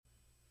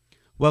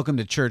Welcome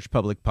to Church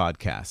Public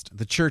Podcast.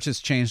 The church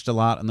has changed a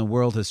lot and the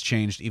world has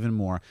changed even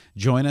more.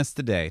 Join us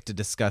today to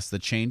discuss the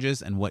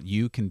changes and what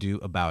you can do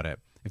about it.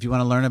 If you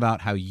want to learn about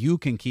how you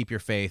can keep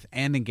your faith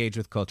and engage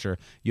with culture,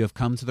 you have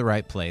come to the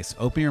right place.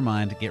 Open your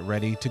mind, get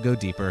ready to go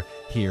deeper.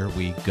 Here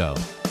we go.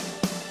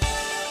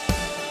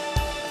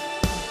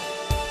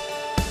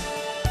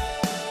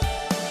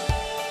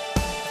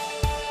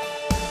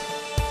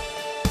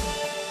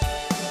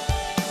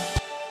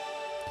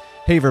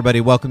 Hey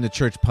everybody, welcome to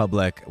Church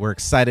Public. We're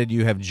excited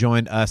you have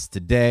joined us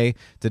today.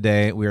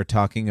 Today we are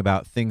talking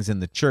about things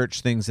in the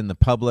church, things in the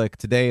public.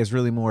 Today is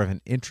really more of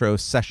an intro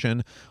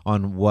session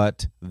on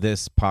what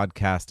this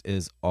podcast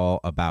is all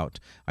about.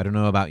 I don't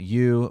know about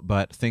you,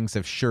 but things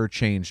have sure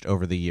changed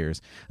over the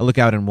years. I look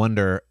out and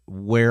wonder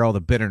where all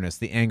the bitterness,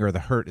 the anger, the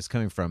hurt is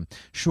coming from.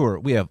 Sure,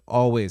 we have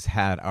always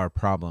had our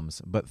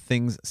problems, but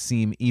things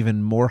seem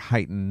even more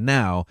heightened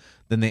now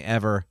than they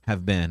ever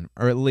have been,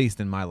 or at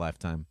least in my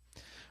lifetime.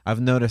 I've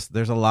noticed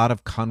there's a lot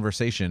of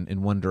conversation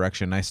in one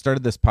direction. I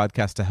started this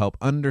podcast to help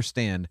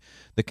understand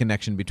the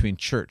connection between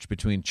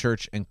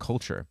church and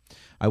culture.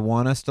 I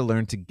want us to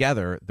learn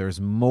together there's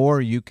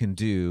more you can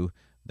do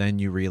than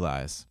you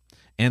realize,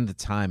 and the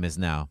time is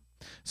now.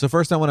 So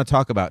first I want to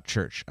talk about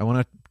church. I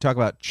want to talk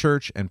about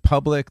church and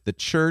public. The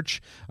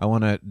church, I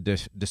want to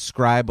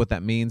describe what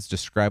that means,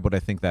 describe what I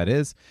think that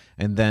is.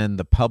 And then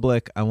the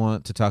public, I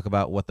want to talk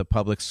about what the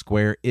public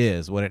square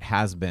is, what it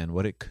has been,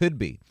 what it could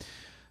be.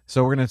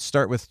 So we're going to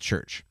start with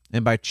church.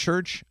 And by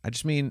church, I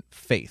just mean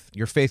faith,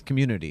 your faith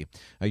community,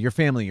 your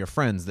family, your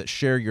friends that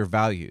share your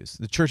values.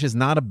 The church is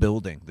not a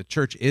building. The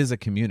church is a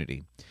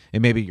community.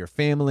 It may be your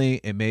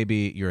family. It may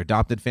be your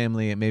adopted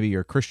family. It may be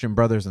your Christian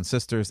brothers and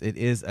sisters. It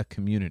is a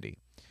community.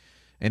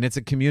 And it's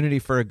a community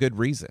for a good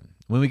reason.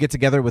 When we get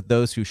together with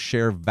those who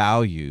share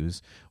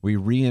values, we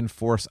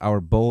reinforce our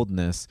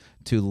boldness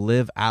to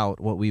live out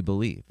what we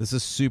believe. This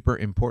is super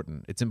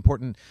important. It's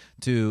important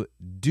to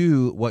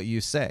do what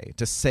you say,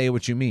 to say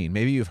what you mean.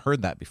 Maybe you've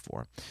heard that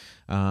before.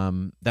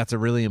 That's a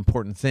really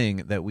important thing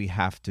that we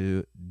have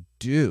to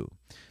do.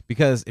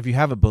 Because if you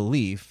have a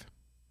belief,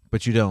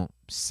 but you don't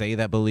say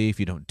that belief,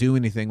 you don't do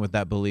anything with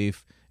that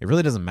belief, it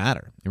really doesn't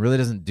matter. It really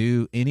doesn't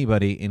do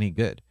anybody any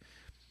good.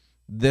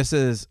 This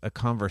is a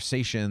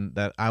conversation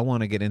that I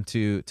want to get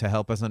into to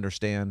help us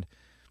understand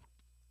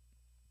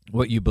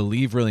what you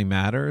believe really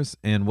matters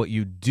and what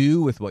you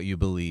do with what you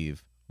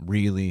believe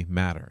really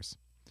matters.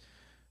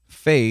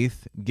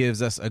 Faith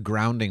gives us a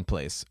grounding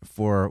place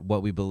for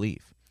what we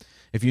believe.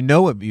 If you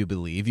know what you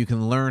believe, you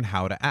can learn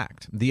how to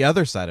act. The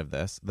other side of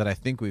this that I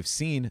think we've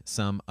seen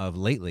some of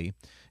lately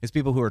is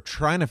people who are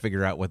trying to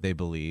figure out what they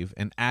believe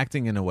and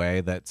acting in a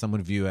way that some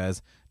would view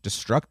as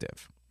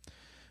destructive.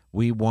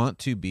 We want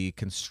to be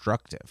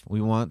constructive. We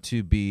want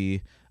to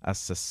be a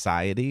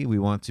society. We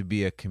want to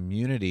be a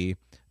community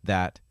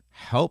that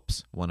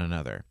helps one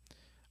another.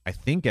 I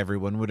think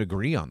everyone would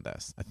agree on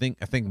this. I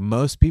think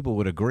most people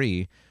would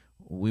agree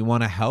we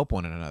want to help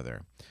one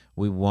another.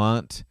 We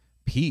want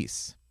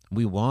peace.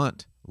 We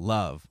want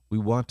love. We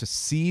want to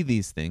see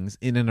these things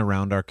in and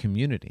around our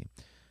community.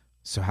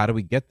 So how do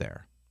we get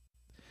there?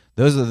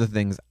 Those are the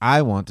things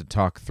I want to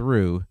talk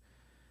through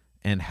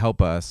and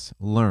help us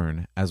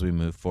learn as we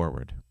move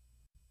forward.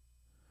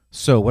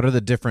 So what are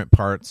the different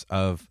parts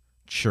of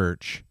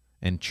church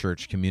and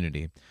church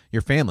community?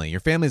 Your family.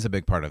 Your family is a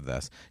big part of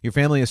this. Your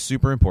family is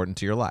super important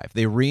to your life.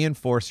 They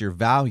reinforce your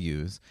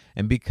values,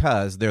 and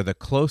because they're the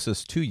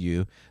closest to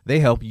you,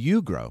 they help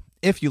you grow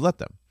if you let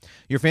them.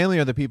 Your family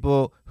are the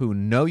people who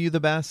know you the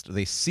best.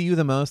 They see you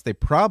the most. They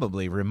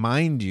probably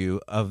remind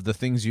you of the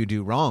things you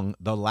do wrong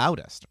the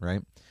loudest,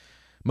 right?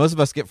 Most of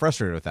us get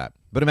frustrated with that.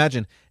 But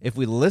imagine if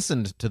we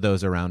listened to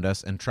those around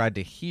us and tried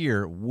to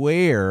hear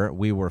where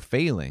we were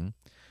failing,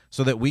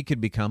 so that we could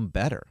become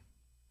better.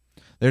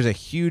 There's a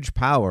huge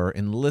power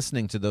in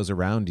listening to those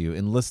around you,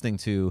 in listening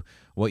to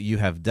what you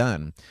have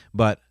done.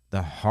 But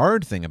the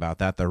hard thing about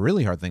that, the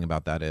really hard thing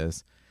about that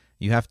is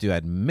you have to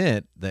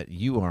admit that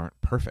you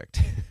aren't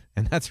perfect.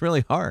 And that's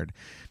really hard.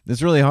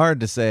 It's really hard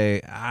to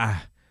say,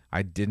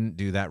 I didn't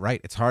do that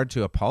right. It's hard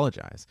to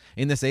apologize.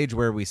 In this age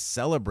where we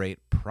celebrate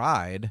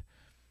pride,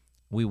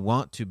 we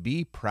want to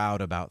be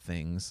proud about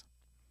things.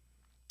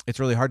 It's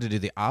really hard to do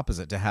the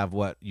opposite, to have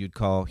what you'd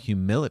call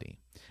humility.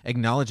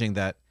 Acknowledging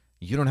that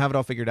you don't have it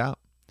all figured out.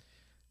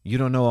 You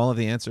don't know all of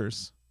the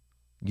answers.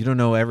 You don't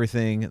know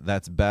everything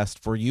that's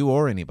best for you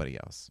or anybody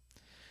else.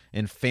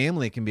 And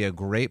family can be a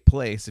great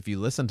place, if you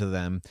listen to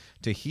them,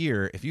 to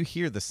hear. If you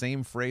hear the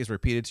same phrase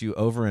repeated to you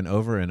over and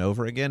over and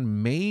over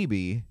again,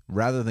 maybe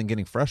rather than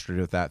getting frustrated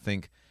with that,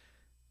 think,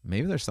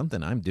 maybe there's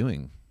something I'm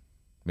doing.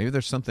 Maybe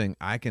there's something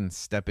I can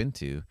step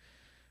into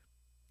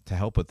to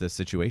help with this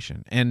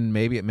situation. And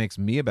maybe it makes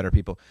me a better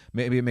people.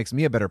 Maybe it makes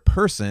me a better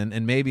person,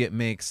 and maybe it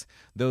makes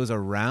those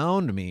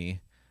around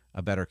me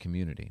a better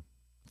community.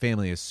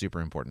 Family is super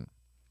important.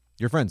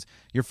 Your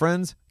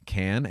friends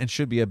can and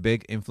should be a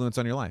big influence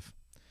on your life.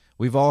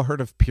 We've all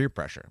heard of peer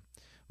pressure.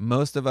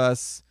 Most of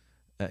us,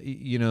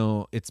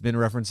 it's been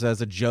referenced as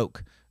a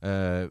joke,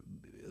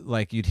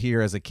 like you'd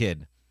hear as a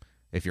kid.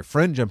 If your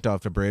friend jumped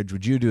off a bridge,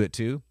 would you do it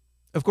too?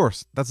 Of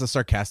course, that's a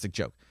sarcastic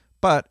joke,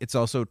 but it's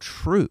also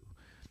true.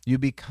 You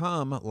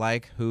become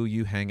like who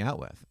you hang out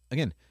with.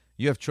 Again,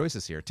 you have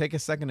choices here. Take a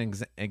second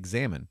and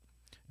examine.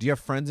 Do you have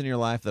friends in your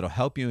life that'll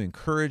help you,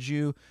 encourage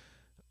you?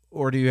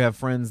 Or do you have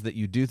friends that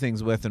you do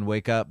things with and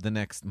wake up the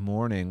next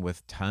morning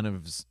with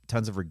tons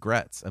of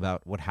regrets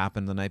about what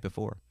happened the night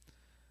before?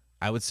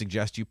 I would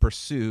suggest you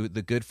pursue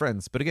the good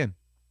friends. But again,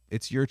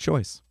 it's your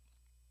choice.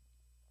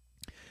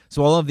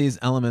 So all of these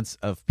elements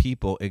of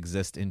people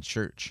exist in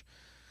church.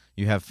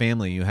 You have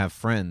family, you have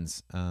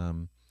friends.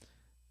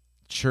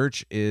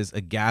 Church is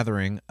a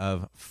gathering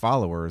of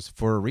followers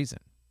for a reason.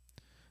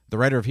 The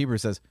writer of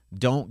Hebrews says,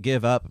 don't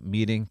give up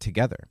meeting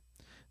together.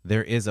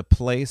 There is a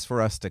place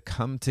for us to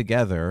come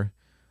together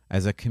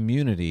as a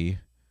community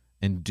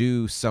and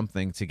do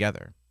something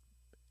together.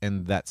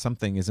 And that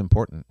something is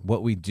important.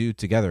 What we do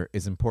together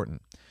is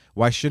important.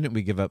 Why shouldn't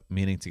we give up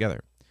meeting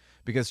together?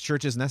 Because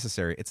church is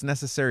necessary. It's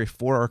necessary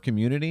for our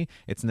community.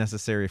 It's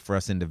necessary for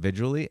us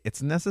individually.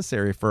 It's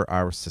necessary for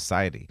our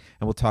society.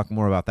 And we'll talk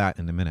more about that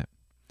in a minute.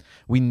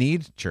 We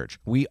need church.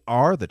 We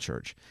are the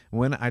church.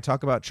 When I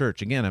talk about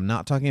church, again, I'm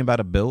not talking about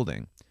a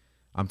building.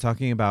 I'm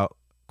talking about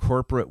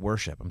corporate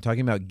worship. I'm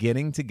talking about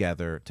getting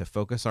together to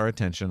focus our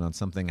attention on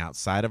something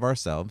outside of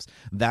ourselves.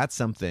 That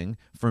something,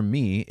 for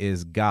me,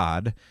 is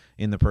God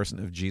in the person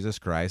of Jesus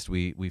Christ.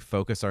 We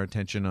focus our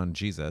attention on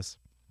Jesus.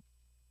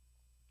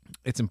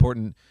 It's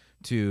important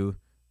to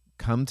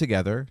come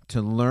together,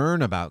 to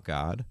learn about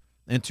God,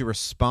 and to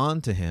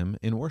respond to Him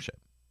in worship.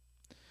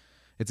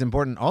 It's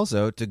important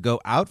also to go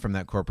out from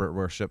that corporate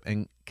worship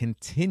and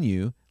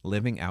continue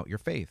living out your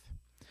faith.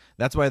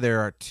 That's why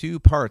there are two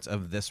parts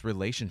of this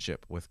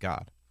relationship with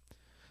God.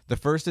 The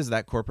first is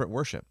that corporate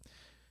worship,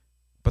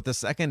 but the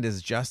second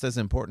is just as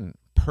important,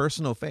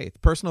 personal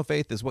faith. Personal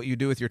faith is what you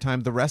do with your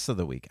time the rest of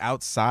the week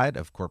outside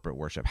of corporate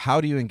worship.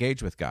 How do you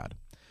engage with God?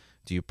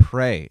 Do you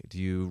pray? Do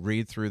you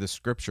read through the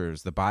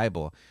scriptures, the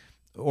Bible,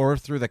 or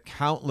through the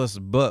countless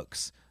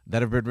books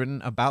that have been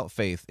written about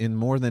faith in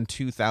more than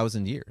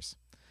 2,000 years?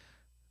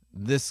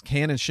 This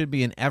can and should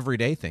be an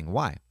everyday thing.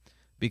 Why?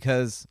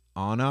 Because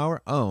on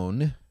our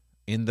own,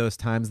 in those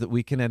times that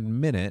we can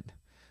admit it,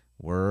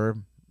 we're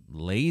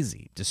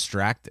lazy,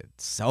 distracted,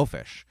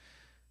 selfish.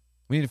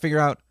 We need to figure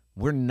out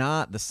we're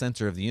not the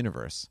center of the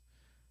universe,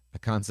 a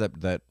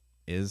concept that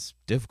is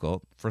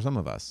difficult for some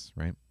of us,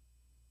 right?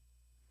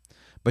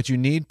 But you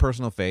need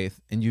personal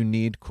faith and you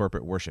need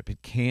corporate worship.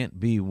 It can't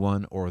be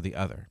one or the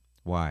other.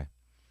 Why?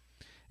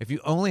 If you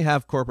only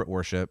have corporate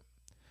worship,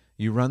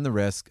 you run the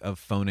risk of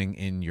phoning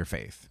in your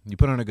faith. You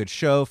put on a good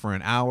show for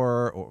an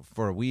hour or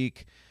for a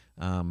week,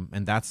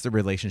 and that's the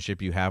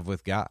relationship you have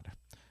with God.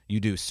 You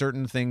do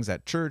certain things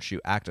at church,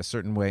 you act a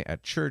certain way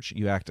at church,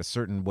 you act a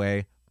certain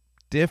way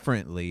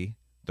differently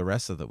the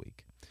rest of the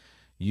week.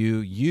 You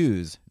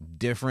use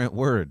different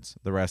words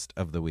the rest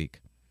of the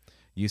week.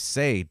 You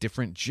say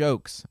different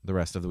jokes the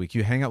rest of the week.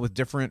 You hang out with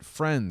different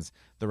friends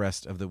the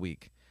rest of the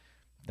week.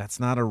 That's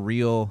not a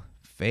real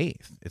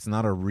faith. It's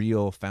not a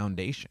real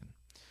foundation.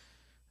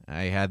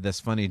 I had this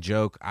funny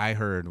joke I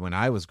heard when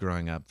I was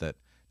growing up that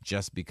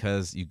just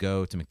because you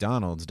go to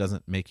McDonald's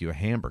doesn't make you a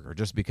hamburger.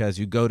 Just because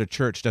you go to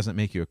church doesn't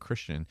make you a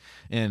Christian.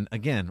 And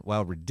again,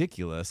 while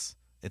ridiculous,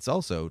 it's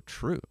also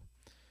true.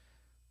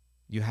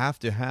 You have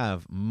to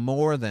have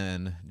more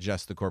than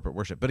just the corporate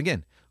worship. But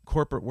again,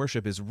 corporate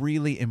worship is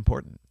really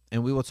important.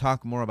 And we will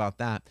talk more about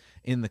that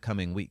in the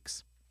coming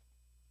weeks.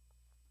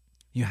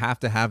 You have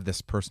to have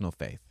this personal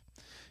faith.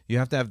 You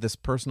have to have this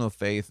personal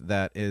faith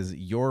that is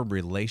your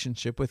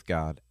relationship with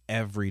God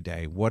every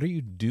day. What are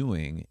you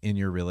doing in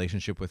your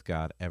relationship with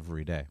God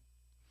every day?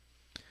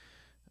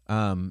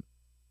 And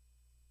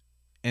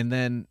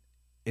then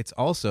it's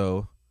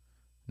also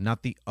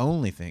not the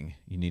only thing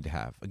you need to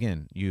have.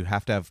 Again, you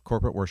have to have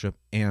corporate worship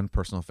and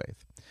personal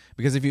faith.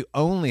 Because if you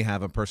only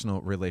have a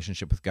personal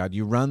relationship with God,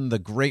 you run the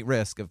great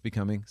risk of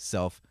becoming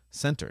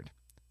self-centered.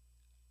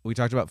 We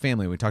talked about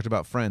family. We talked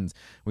about friends.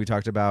 We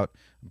talked about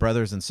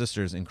brothers and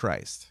sisters in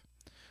Christ.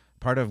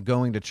 Part of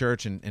going to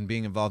church and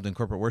being involved in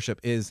corporate worship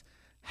is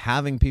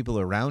having people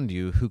around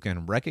you who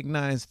can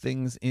recognize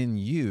things in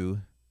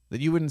you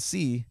that you wouldn't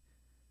see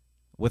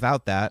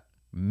without that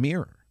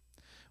mirror,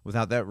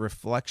 without that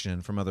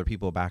reflection from other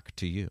people back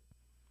to you.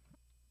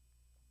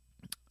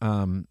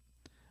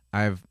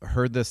 I've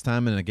heard this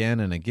time and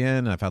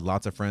again. I've had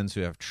lots of friends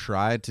who have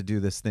tried to do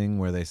this thing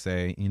where they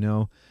say,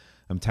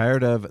 I'm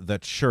tired of the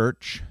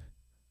church,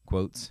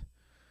 quotes,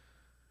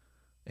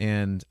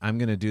 and I'm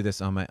going to do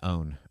this on my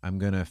own. I'm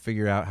going to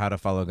figure out how to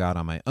follow God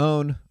on my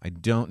own. I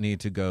don't need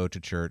to go to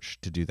church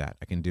to do that.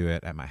 I can do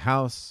it at my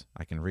house.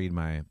 I can read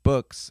my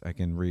books. I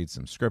can read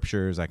some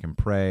scriptures. I can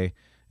pray,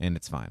 and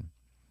it's fine.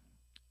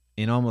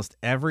 In almost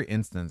every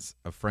instance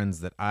of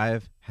friends that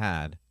I've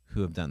had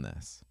who have done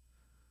this,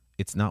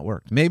 it's not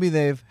worked. Maybe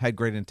they've had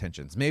great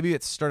intentions. Maybe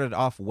it started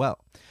off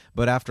well,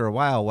 but after a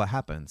while, what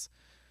happens?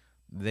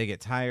 They get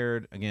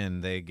tired.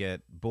 Again, they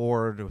get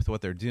bored with what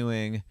they're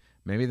doing.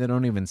 Maybe they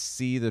don't even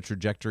see the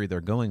trajectory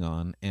they're going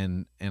on.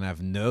 And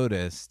I've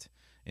noticed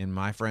in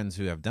my friends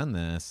who have done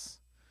this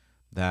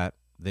that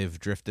they've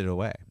drifted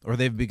away, or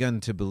they've begun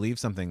to believe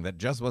something that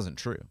just wasn't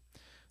true,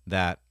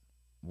 that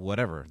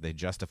whatever they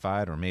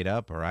justified or made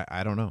up, or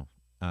I don't know.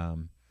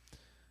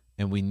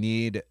 And we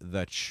need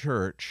the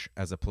church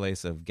as a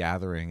place of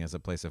gathering, as a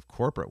place of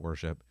corporate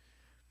worship,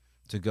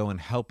 to go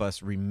and help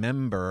us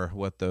remember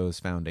what those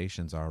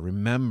foundations are,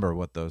 remember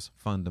what those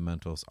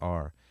fundamentals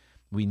are.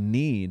 We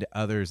need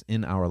others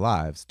in our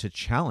lives to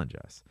challenge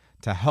us,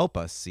 to help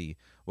us see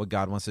what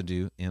God wants to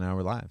do in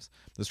our lives.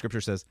 The scripture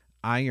says,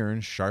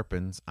 iron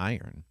sharpens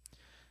iron.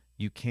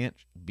 You can't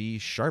be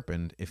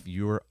sharpened if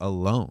you're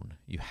alone.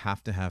 You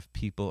have to have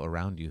people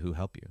around you who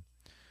help you.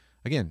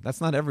 Again, that's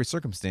not every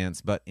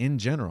circumstance, but in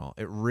general,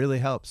 it really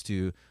helps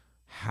to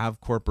have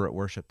corporate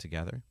worship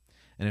together,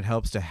 and it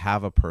helps to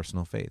have a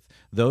personal faith.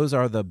 Those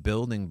are the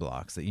building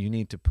blocks that you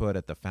need to put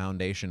at the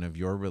foundation of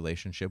your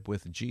relationship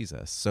with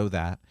Jesus so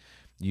that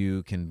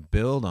you can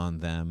build on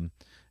them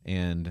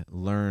and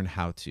learn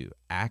how to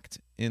act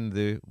in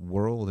the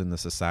world, in the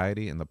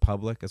society, in the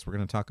public, as we're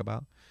going to talk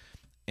about,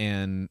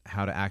 and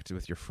how to act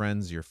with your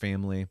friends, your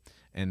family,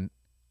 and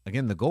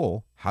again, the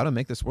goal, how to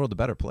make this world a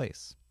better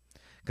place.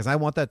 Because I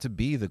want that to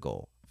be the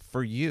goal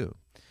for you.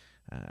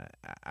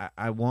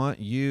 I want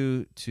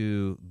you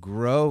to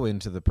grow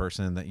into the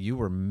person that you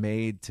were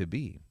made to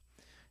be.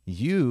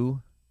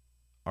 You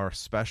are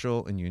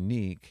special and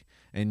unique,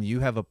 and you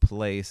have a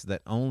place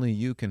that only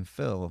you can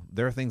fill.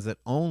 There are things that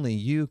only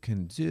you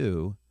can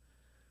do.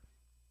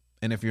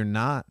 And if you're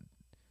not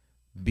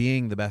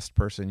being the best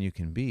person you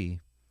can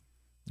be,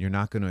 you're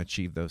not going to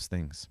achieve those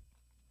things.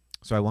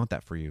 So I want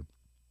that for you.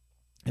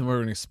 And we're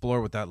going to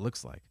explore what that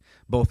looks like,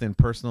 both in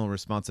personal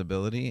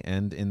responsibility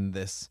and in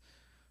this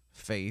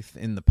faith,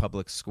 in the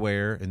public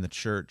square, in the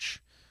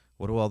church.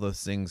 What do all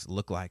those things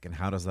look like, and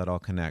how does that all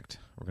connect?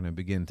 We're going to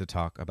begin to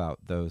talk about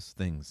those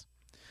things.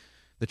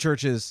 The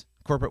church is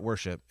corporate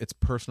worship. It's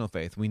personal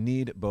faith. We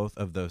need both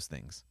of those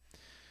things.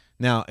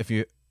 Now, if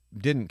you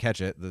didn't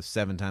catch it the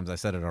 7 times I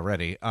said it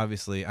already,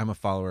 obviously I'm a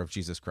follower of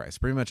Jesus Christ.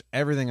 Pretty much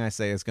everything I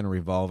say is going to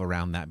revolve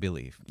around that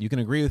belief. You can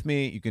agree with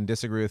me, you can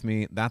disagree with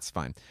me, that's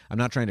fine. I'm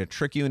not trying to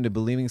trick you into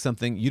believing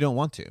something you don't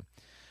want to.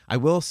 I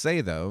will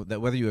say, though,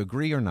 that whether you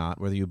agree or not,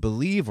 whether you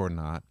believe or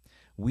not,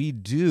 we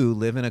do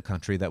live in a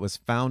country that was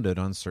founded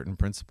on certain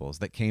principles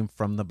that came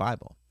from the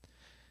Bible.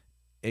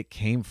 It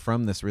came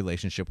from this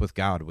relationship with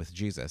God, with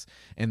Jesus.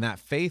 And that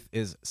faith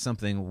is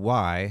something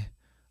why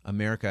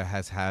America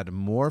has had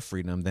more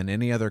freedom than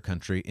any other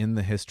country in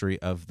the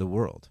history of the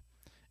world.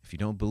 If you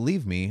don't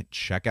believe me,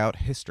 check out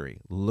history.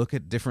 Look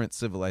at different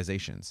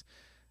civilizations.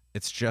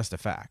 It's just a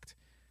fact.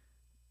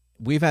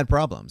 We've had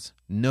problems,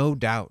 no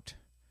doubt.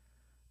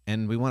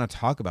 And we want to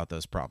talk about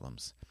those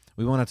problems.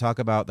 We want to talk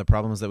about the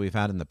problems that we've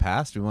had in the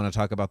past. We want to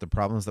talk about the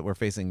problems that we're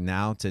facing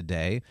now,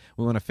 today.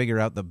 We want to figure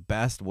out the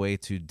best way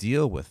to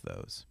deal with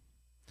those.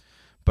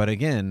 But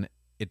again,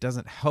 it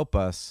doesn't help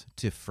us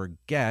to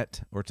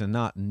forget or to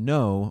not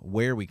know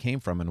where we came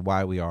from and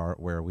why we are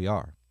where we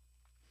are.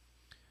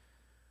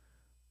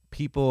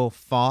 People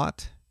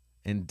fought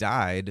and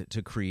died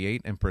to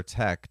create and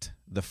protect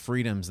the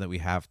freedoms that we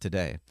have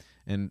today.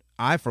 And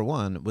I, for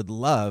one, would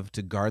love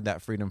to guard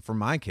that freedom for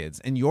my kids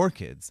and your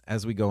kids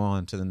as we go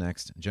on to the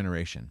next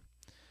generation.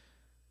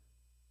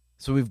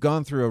 So we've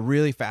gone through a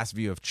really fast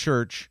view of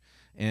church,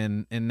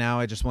 and now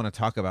I just want to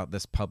talk about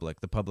this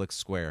the public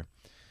square.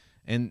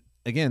 And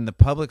again, the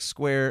public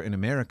square in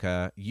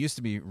America used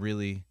to be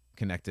really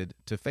connected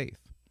to faith.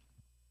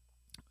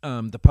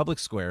 The public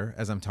square,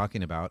 as I'm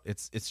talking about,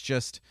 it's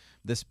just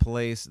this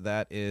place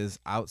that is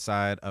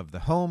outside of the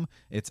home.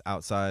 It's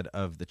outside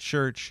of the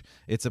church.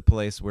 It's a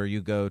place where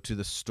you go to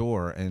the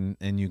store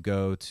and you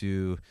go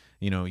to,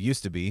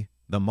 used to be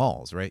the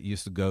malls, right? You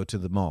used to go to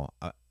the mall.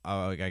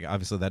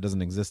 Obviously, that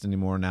doesn't exist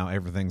anymore. Now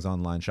everything's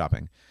online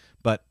shopping.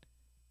 But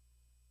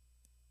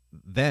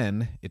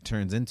then it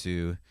turns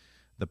into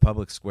the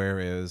public square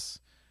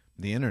is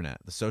the internet,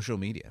 the social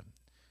media.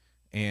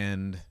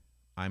 And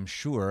I'm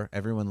sure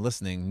everyone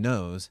listening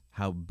knows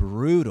how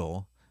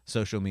brutal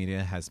social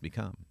media has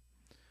become.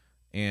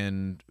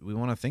 And we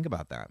want to think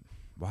about that.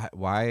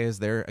 Why is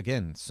there,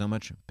 again, so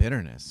much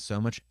bitterness, so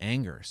much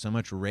anger, so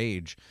much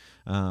rage?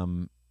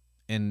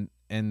 And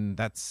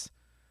that's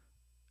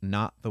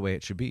not the way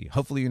it should be.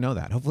 Hopefully you know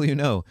that. Hopefully you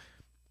know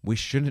we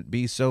shouldn't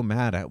be so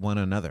mad at one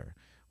another.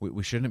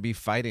 We shouldn't be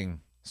fighting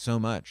so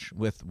much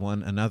with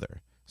one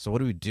another. So what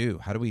do we do?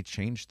 How do we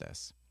change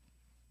this?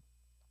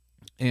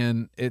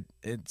 And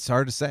it's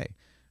hard to say,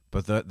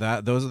 but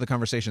those are the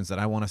conversations that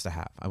I want us to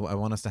have. I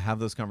want us to have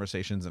those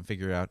conversations and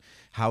figure out,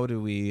 how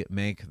do we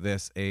make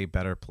this a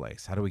better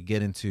place? How do we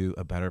get into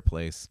a better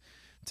place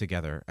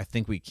together? I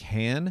think we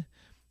can,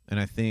 and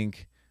I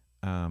think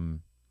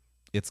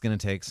it's going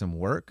to take some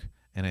work,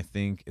 and I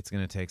think it's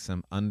going to take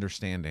some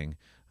understanding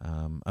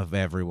of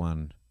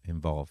everyone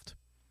involved.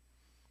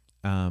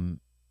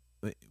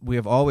 We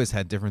have always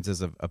had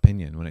differences of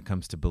opinion when it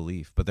comes to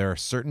belief, but there are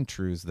certain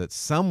truths that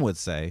some would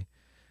say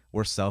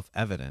were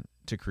self-evident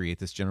to create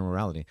this general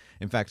morality.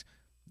 In fact,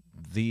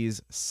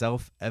 these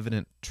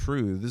self-evident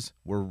truths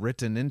were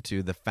written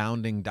into the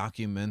founding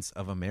documents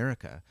of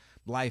America.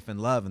 Life and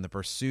love and the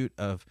pursuit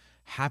of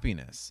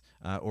happiness,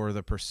 or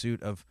the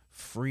pursuit of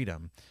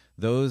freedom.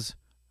 Those,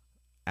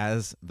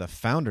 as the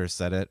founders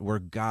said it, were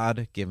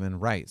God-given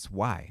rights.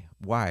 Why?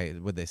 Why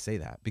would they say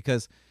that?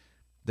 Because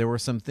there were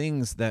some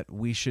things that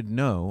we should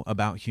know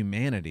about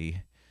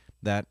humanity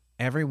that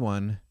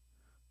everyone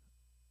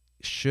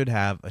should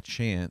have a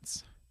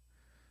chance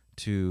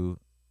to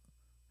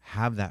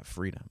have that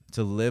freedom,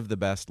 to live the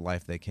best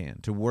life they can,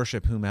 to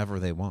worship whomever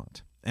they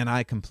want. And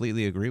I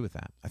completely agree with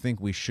that. I think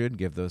we should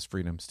give those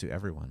freedoms to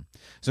everyone.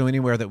 So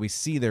anywhere that we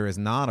see there is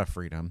not a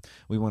freedom,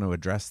 we want to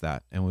address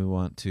that, and we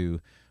want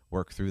to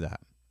work through that.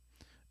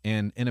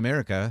 And in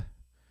America,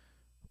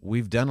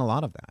 we've done a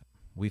lot of that.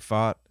 We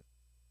fought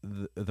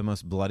the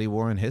most bloody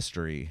war in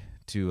history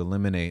to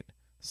eliminate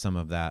some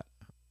of that,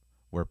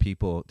 where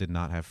people did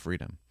not have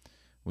freedom.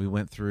 We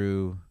went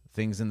through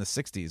things in the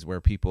 60s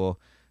where people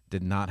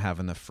did not have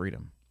enough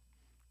freedom.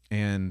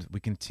 And we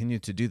continue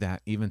to do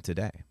that even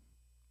today.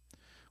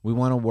 We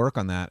want to work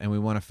on that, and we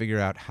want to figure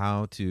out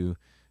how to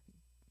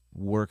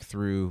work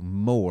through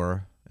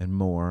more and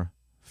more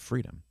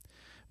freedom.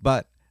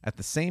 But at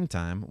the same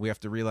time, we have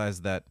to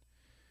realize that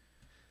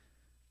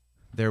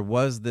there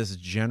was this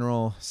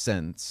general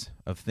sense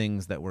of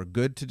things that were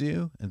good to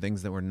do and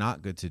things that were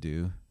not good to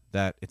do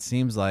that it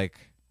seems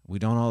like we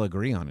don't all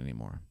agree on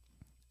anymore.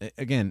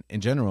 Again,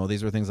 in general,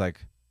 these were things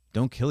like,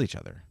 don't kill each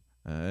other.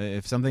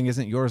 If something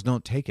isn't yours,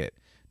 don't take it.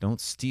 Don't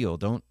steal.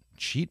 Don't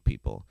cheat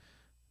people.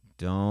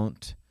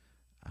 Don't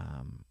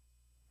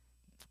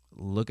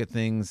look at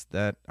things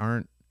that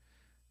aren't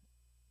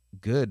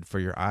good for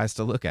your eyes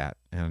to look at.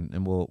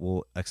 And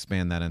we'll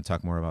expand that and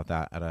talk more about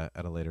that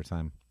at a later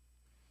time.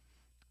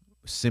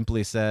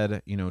 Simply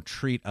said,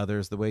 treat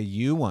others the way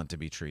you want to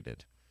be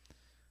treated.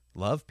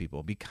 Love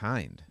people. Be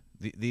kind.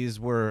 These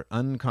were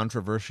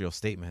uncontroversial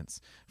statements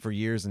for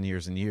years and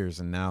years and years,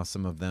 and now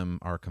some of them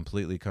are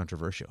completely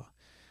controversial.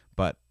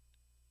 But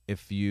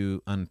if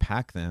you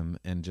unpack them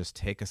and just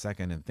take a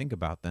second and think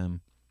about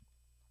them,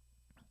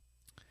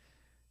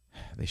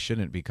 they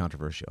shouldn't be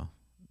controversial.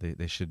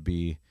 They should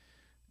be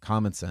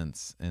common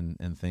sense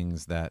and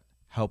things that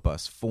help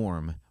us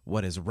form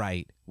what is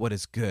right, what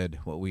is good,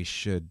 what we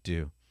should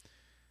do.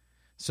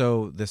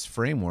 So this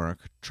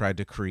framework tried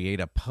to create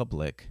a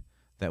public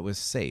that was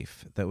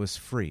safe, that was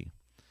free.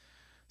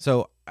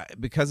 So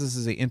because this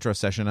is an intro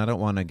session, I don't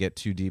want to get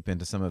too deep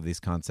into some of these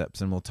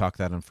concepts, and we'll talk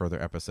that in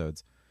further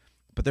episodes.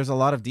 But there's a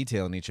lot of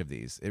detail in each of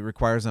these. It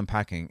requires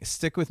unpacking.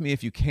 Stick with me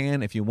if you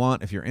can, if you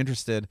want, if you're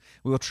interested.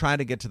 We will try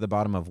to get to the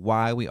bottom of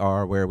why we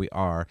are where we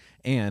are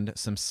and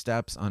some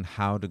steps on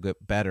how to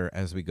get better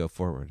as we go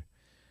forward.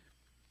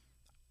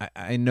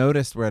 I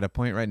noticed we're at a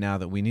point right now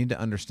that we need to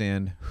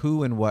understand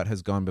who and what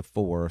has gone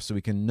before so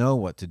we can know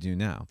what to do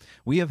now.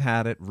 We have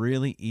had it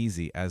really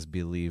easy as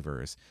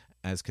believers,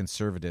 as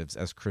conservatives,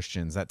 as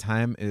Christians. That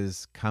time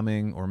is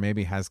coming, or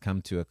maybe has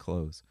come to a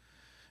close.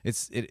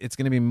 It's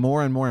going to be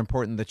more and more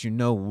important that you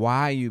know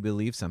why you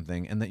believe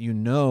something and that you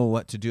know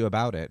what to do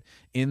about it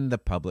in the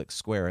public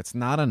square. It's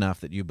not enough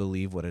that you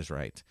believe what is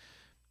right.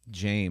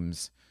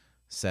 James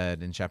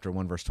said in chapter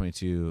 1, verse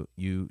 22,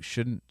 you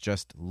shouldn't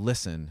just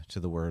listen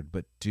to the word,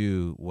 but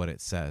do what it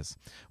says.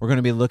 We're going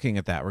to be looking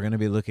at that. We're going to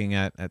be looking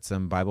at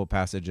some Bible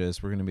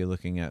passages. We're going to be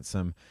looking at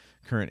some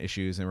current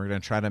issues, and we're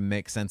going to try to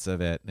make sense of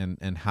it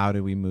and how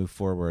do we move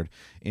forward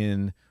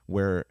in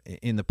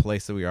the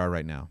place that we are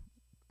right now.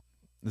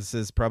 This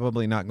is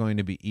probably not going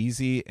to be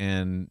easy,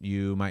 and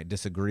you might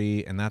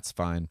disagree, and that's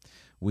fine.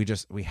 We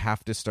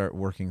have to start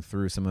working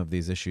through some of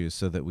these issues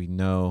so that we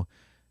know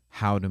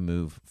how to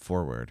move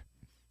forward.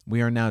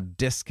 We are now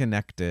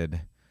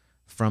disconnected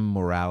from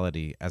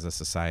morality as a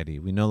society.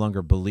 We no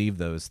longer believe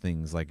those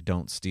things like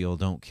don't steal,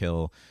 don't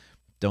kill,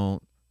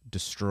 don't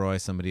destroy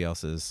somebody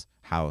else's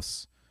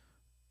house.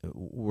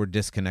 We're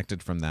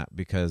disconnected from that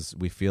because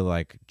we feel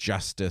like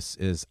justice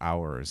is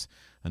ours.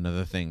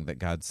 Another thing that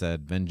God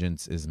said,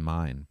 vengeance is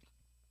mine.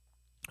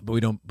 But we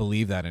don't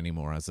believe that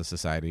anymore as a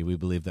society. We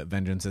believe that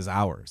vengeance is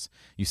ours.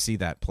 You see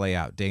that play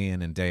out day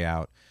in and day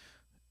out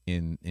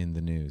in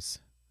the news.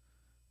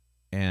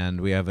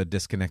 And we have a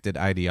disconnected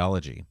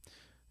ideology.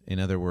 In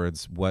other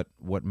words, what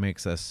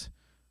makes us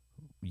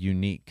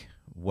unique?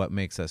 What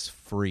makes us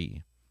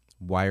free?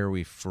 Why are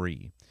we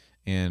free?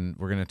 And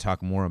we're going to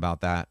talk more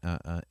about that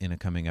in a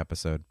coming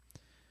episode.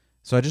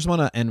 So I just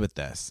want to end with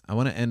this. I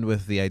want to end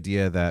with the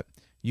idea that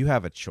you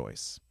have a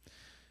choice.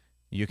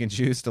 You can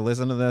choose to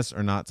listen to this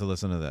or not to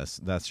listen to this.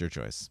 That's your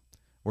choice.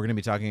 We're going to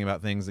be talking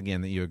about things,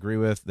 again, that you agree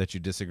with, that you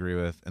disagree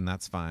with, and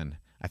that's fine.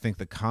 I think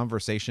the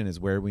conversation is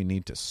where we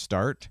need to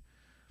start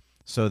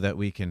so that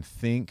we can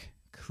think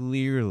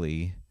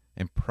clearly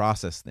and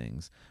process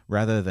things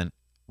rather than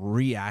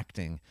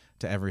reacting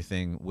to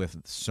everything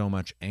with so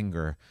much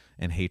anger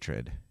and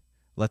hatred.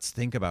 Let's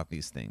think about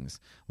these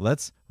things.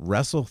 Let's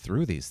wrestle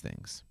through these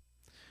things.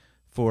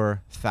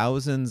 For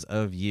thousands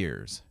of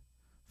years,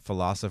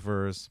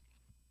 philosophers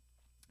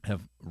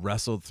have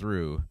wrestled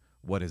through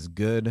what is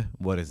good,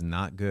 what is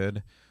not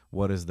good,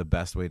 what is the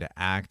best way to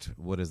act,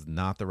 what is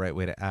not the right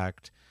way to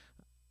act.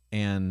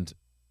 And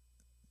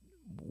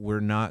we're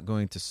not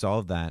going to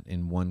solve that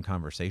in one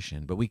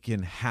conversation, but we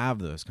can have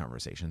those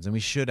conversations, and we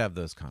should have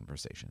those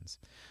conversations.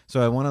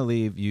 So I want to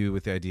leave you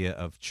with the idea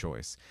of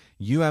choice.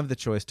 You have the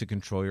choice to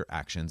control your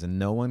actions, and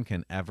no one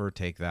can ever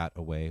take that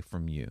away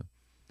from you.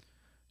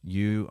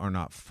 You are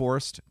not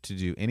forced to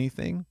do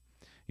anything.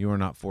 You are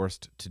not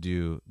forced to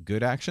do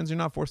good actions. You're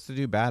not forced to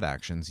do bad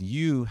actions.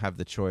 You have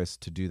the choice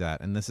to do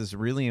that. And this is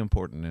really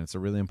important, and it's a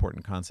really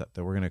important concept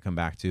that we're going to come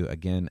back to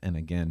again and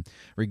again.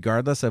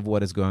 Regardless of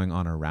what is going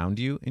on around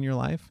you in your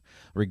life,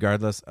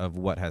 regardless of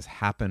what has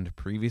happened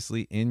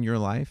previously in your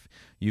life,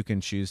 you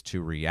can choose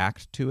to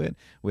react to it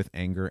with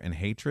anger and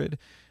hatred,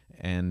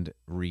 and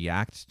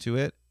react to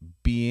it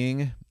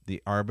being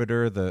the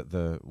arbiter,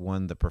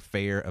 the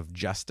purveyor of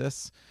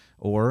justice,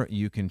 or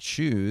you can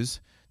choose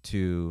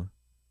to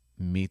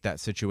meet that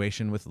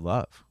situation with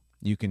love.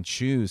 You can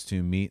choose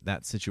to meet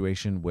that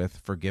situation with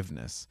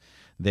forgiveness.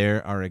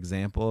 There are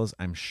examples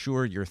I'm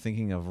sure you're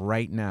thinking of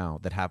right now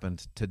that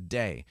happened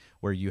today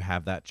where you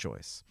have that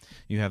choice.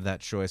 You have that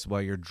choice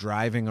while you're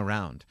driving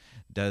around.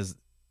 Do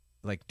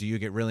you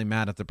get really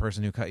mad at the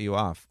person who cut you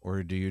off,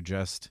 or do you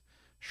just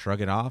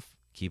shrug it off,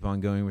 keep on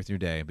going with your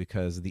day?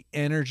 Because the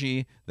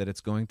energy that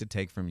it's going to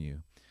take from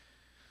you,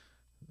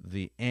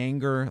 the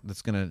anger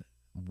that's going to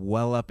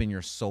well up in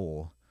your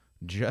soul,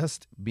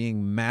 just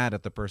being mad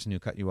at the person who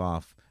cut you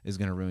off is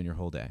going to ruin your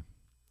whole day.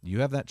 You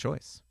have that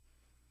choice.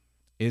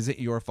 Is it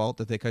your fault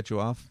that they cut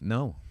you off?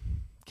 No.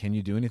 Can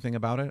you do anything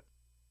about it?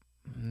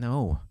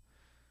 No.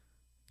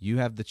 You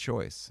have the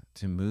choice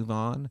to move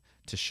on,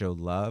 to show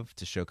love,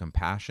 to show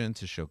compassion,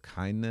 to show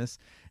kindness.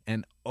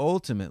 And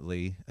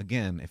ultimately,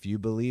 again, if you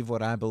believe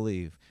what I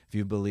believe, if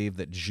you believe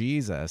that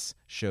Jesus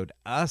showed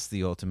us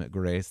the ultimate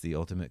grace, the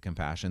ultimate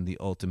compassion, the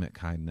ultimate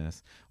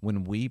kindness,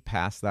 when we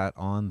pass that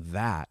on,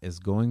 that is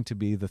going to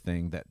be the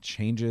thing that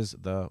changes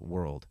the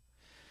world.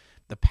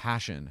 The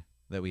passion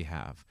that we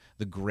have,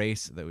 the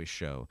grace that we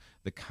show,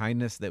 the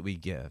kindness that we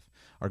give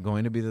are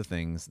going to be the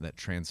things that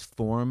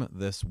transform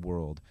this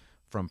world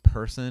from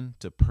person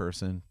to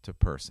person to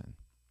person.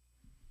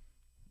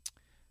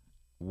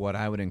 What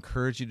I would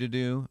encourage you to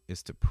do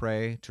is to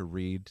pray, to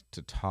read,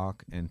 to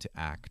talk, and to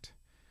act.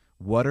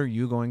 What are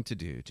you going to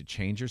do to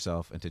change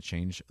yourself and to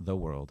change the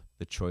world?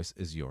 The choice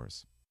is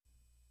yours.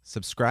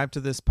 Subscribe to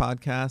this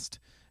podcast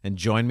and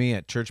join me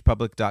at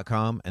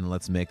churchpublic.com, and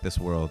let's make this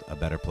world a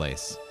better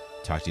place.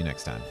 Talk to you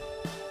next time.